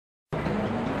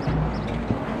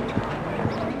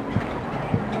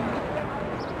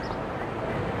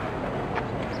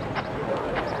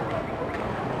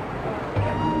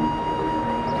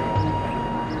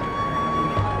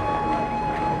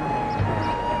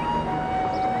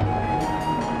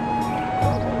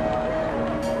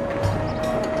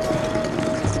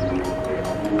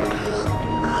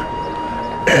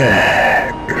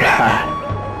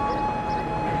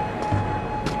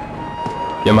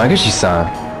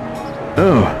Yamagishi-san,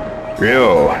 Oh,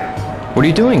 Ryo. what are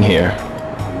you doing here?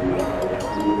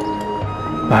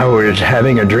 I was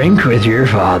having a drink with your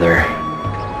father.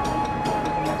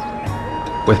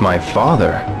 With my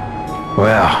father?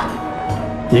 Well,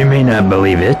 you may not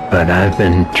believe it, but I've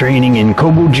been training in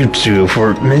Kobujutsu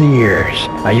for many years.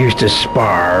 I used to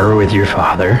spar with your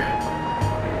father.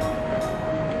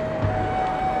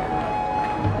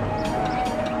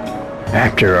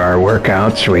 After our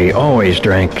workouts, we always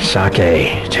drank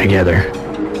sake together.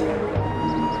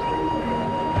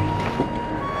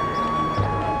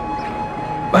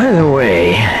 By the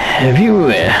way, have you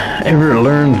ever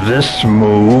learned this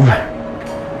move?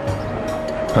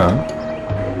 Huh?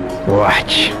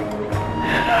 Watch.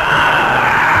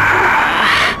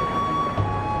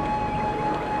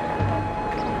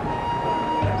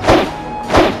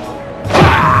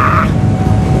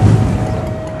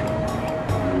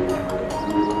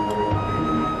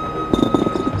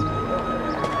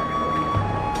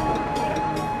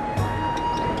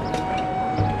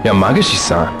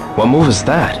 Yamagishi-san, what move is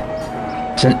that?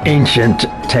 It's an ancient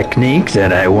technique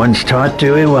that I once taught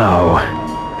to Iwao.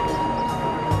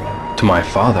 To my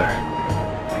father.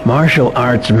 Martial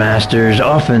arts masters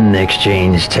often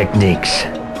exchange techniques,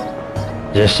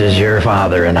 just as your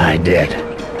father and I did.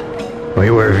 We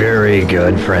were very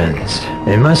good friends.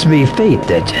 It must be fate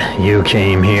that you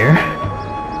came here.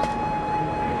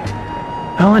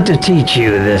 I want to teach you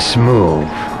this move.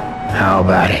 How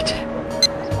about it?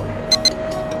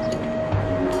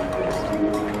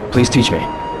 Please teach me.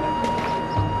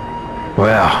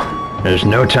 Well, there's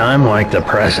no time like the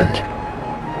present.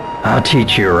 I'll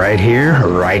teach you right here,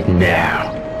 right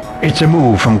now. It's a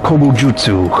move from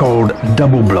Kobujutsu called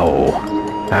Double Blow.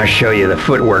 I'll show you the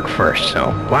footwork first, so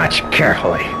watch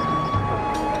carefully.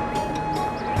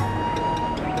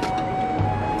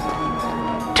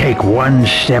 Take one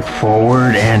step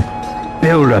forward and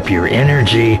build up your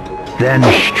energy, then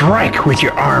strike with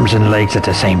your arms and legs at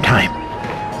the same time.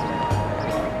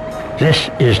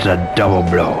 This is the double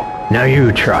blow. Now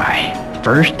you try.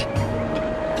 First,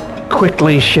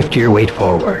 quickly shift your weight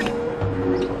forward.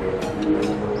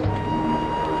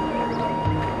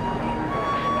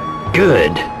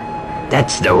 Good.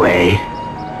 That's the way.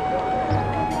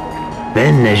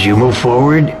 Then as you move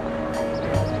forward,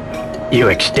 you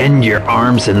extend your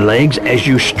arms and legs as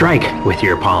you strike with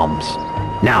your palms.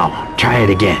 Now, try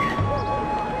it again.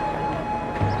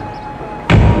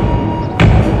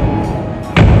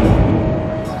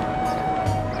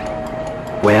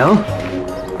 Well,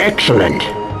 excellent.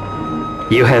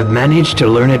 You have managed to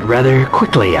learn it rather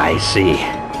quickly, I see.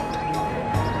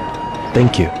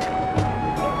 Thank you.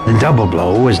 The double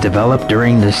blow was developed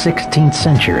during the 16th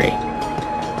century.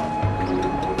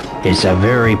 It's a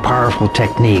very powerful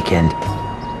technique, and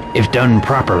if done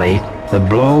properly, the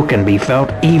blow can be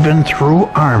felt even through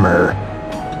armor.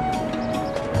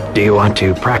 Do you want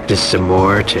to practice some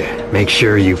more to make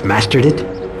sure you've mastered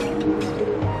it?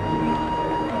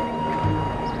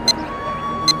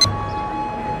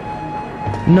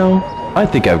 No, I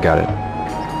think I've got it.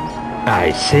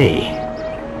 I see.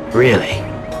 Really?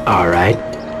 All right.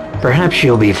 Perhaps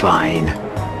you'll be fine.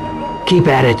 Keep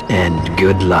at it and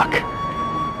good luck.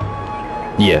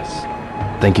 Yes.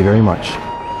 Thank you very much.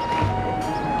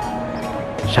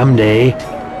 Someday,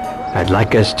 I'd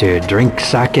like us to drink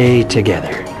sake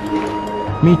together.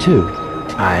 Me too.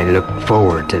 I look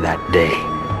forward to that day.